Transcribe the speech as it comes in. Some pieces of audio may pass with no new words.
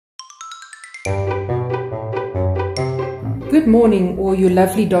Good morning, all you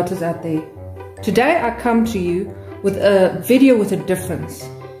lovely daughters out there. Today I come to you with a video with a difference.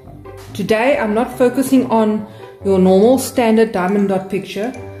 Today I'm not focusing on your normal standard diamond dot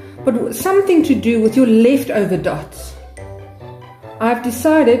picture, but something to do with your leftover dots. I've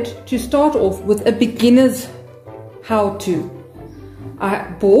decided to start off with a beginner's how-to. I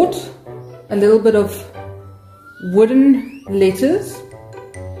bought a little bit of wooden letters.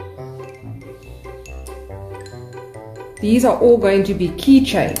 These are all going to be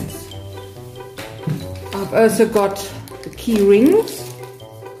keychains. I've also got the key rings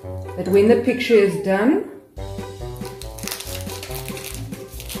that when the picture is done,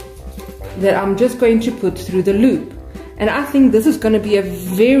 that I'm just going to put through the loop. And I think this is going to be a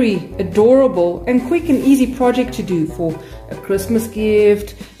very adorable and quick and easy project to do for a Christmas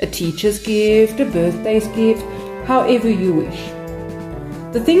gift, a teacher's gift, a birthday's gift, however you wish.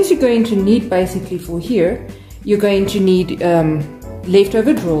 The things you're going to need basically for here, you're going to need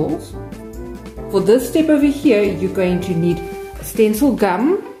leftover drawers. For this step over here, you're going to need stencil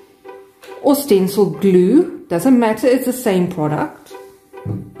gum or stencil glue, doesn't matter, it's the same product.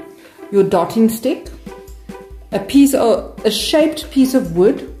 Your dotting stick, a shaped piece of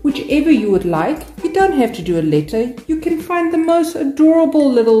wood, whichever you would like. You don't have to do a letter, you can find the most adorable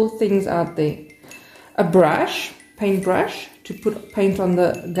little things out there. A brush, paintbrush, to put paint on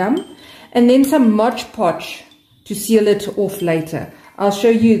the gum, and then some podge to seal it off later. I'll show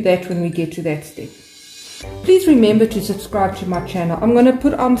you that when we get to that step. Please remember to subscribe to my channel. I'm going to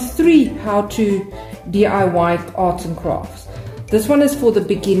put on 3 how to DIY arts and crafts. This one is for the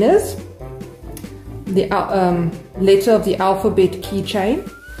beginners, the letter of the alphabet keychain.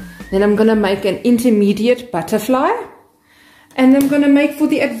 Then I'm going to make an intermediate butterfly, and I'm going to make for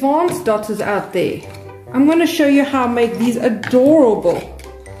the advanced dotters out there. I'm going to show you how I make these adorable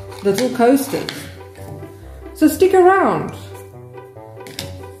little coasters. So stick around.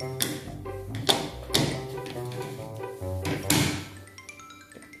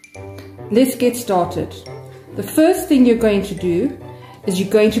 Let's get started. The first thing you're going to do is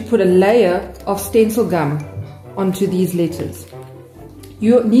you're going to put a layer of stencil gum onto these letters.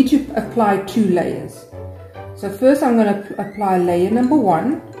 You need to apply 2 layers. So first I'm going to apply layer number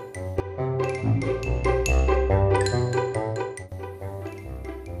 1.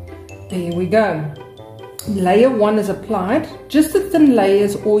 There we go. Layer 1 is applied. Just the thin layer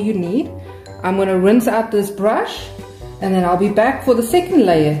is all you need. I'm going to rinse out this brush, and then I'll be back for the second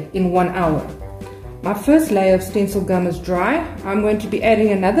layer in 1 hour. My first layer of stencil gum is dry. I'm going to be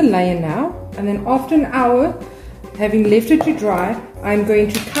adding another layer now, and then after an hour, having left it to dry, I'm going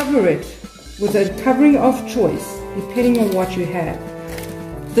to cover it with a covering of choice, depending on what you have.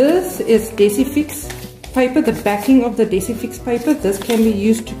 This is Decifix paper, the backing of the Decifix paper. This can be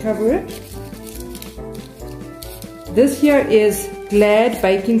used to cover it. This here is Glad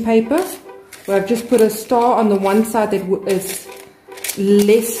baking paper, where I've just put a star on the one side that is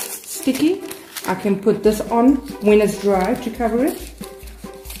less sticky. I can put this on when it's dry to cover it.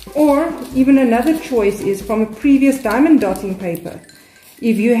 Or even another choice is from a previous diamond dotting paper.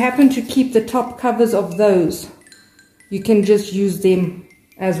 If you happen to keep the top covers of those, you can just use them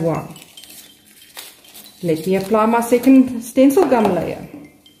as well. Let me apply my second stencil gum layer.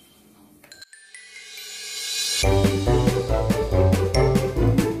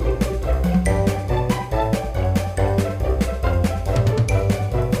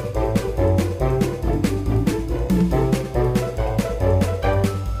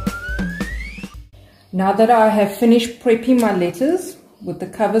 Now that I have finished prepping my letters with the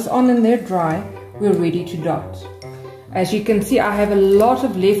covers on and they're dry, we're ready to dot. As you can see, I have a lot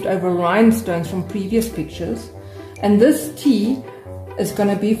of leftover rhinestones from previous pictures, and this tea is going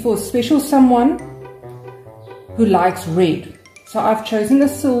to be for a special someone who likes red. So I've chosen a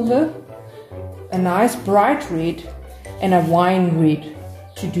silver, a nice bright red, and a wine red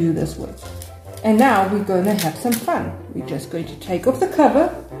to do this with. And now we're going to have some fun. We're just going to take off the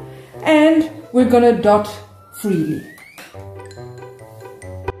cover and we're going to dot freely.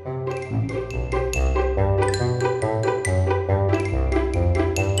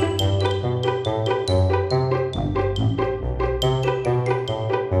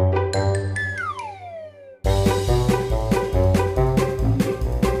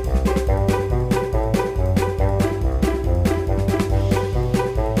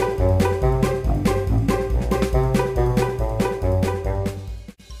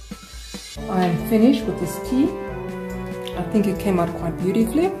 I am finished with this tea. I think it came out quite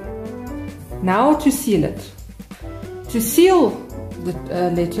beautifully. Now to seal it. To seal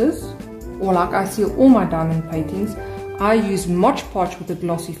the letters, or like I seal all my diamond paintings, I use Modge Podge with a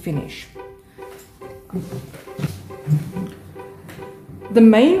glossy finish. the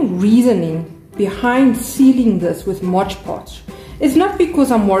main reasoning behind sealing this with Modge Podge is not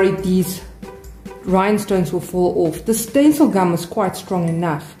because I'm worried these rhinestones will fall off. The stencil gum is quite strong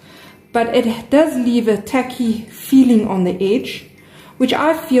enough, but it does leave a tacky feeling on the edge, which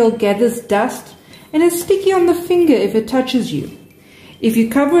I feel gathers dust and is sticky on the finger if it touches you. If you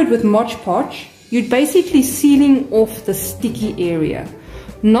cover it with Modge Podge, you're basically sealing off the sticky area,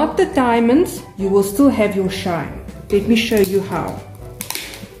 not the diamonds. You will still have your shine. Let me show you how.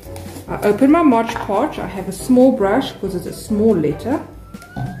 I open my Modge Podge. I have a small brush because it's a small letter,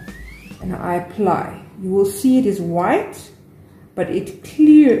 and I apply. You will see it is white, but it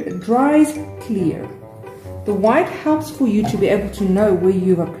dries clear. The white helps for you to be able to know where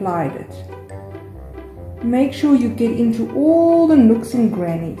you've applied it. Make sure you get into all the nooks and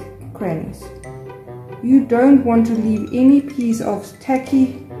crannies. You don't want to leave any piece of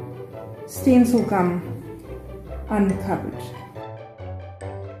tacky stencil gum uncovered.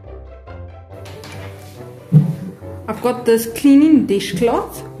 I've got this cleaning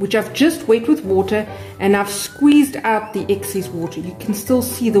dishcloth, which I've just wet with water, and I've squeezed out the excess water. You can still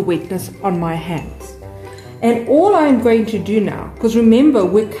see the wetness on my hands. And all I'm going to do now, because remember,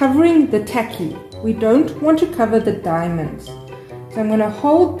 we're covering the tacky. We don't want to cover the diamonds. So I'm going to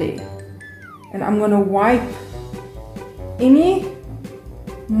hold there, and I'm going to wipe any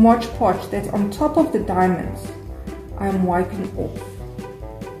Modge Podge that's on top of the diamonds. I'm wiping off.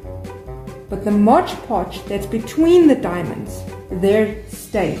 But the Modge Podge that's between the diamonds, they're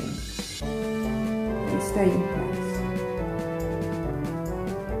staying. They stay in place.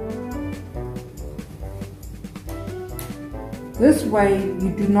 This way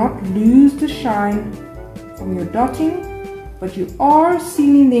you do not lose the shine from your dotting, but you are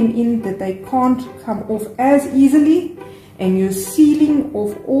sealing them in that they can't come off as easily, and you're sealing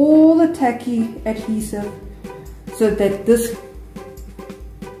off all the tacky adhesive so that this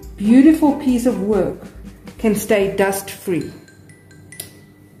beautiful piece of work can stay dust free.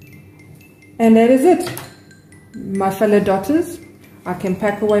 And that is it, my fellow dotters. I can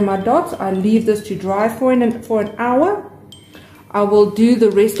pack away my dots. I leave this to dry for an hour. I will do the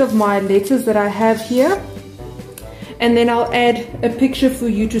rest of my letters that I have here, and then I'll add a picture for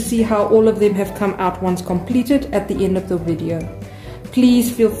you to see how all of them have come out once completed at the end of the video.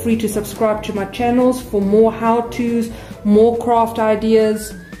 Please feel free to subscribe to my channels for more how-tos, more craft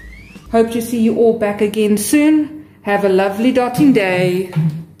ideas. Hope to see you all back again soon. Have a lovely dotting day.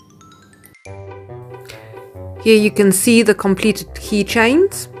 Here you can see the completed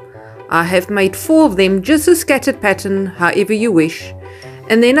keychains. I have made 4 of them, just a scattered pattern, however you wish.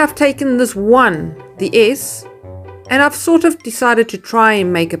 And then I've taken this one, the S, and I've sort of decided to try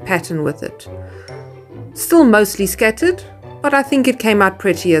and make a pattern with it. Still mostly scattered, but I think it came out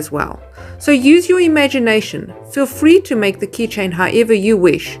pretty as well. So use your imagination. Feel free to make the keychain however you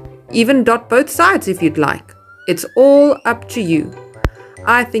wish. Even dot both sides if you'd like. It's all up to you.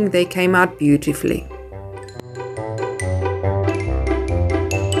 I think they came out beautifully.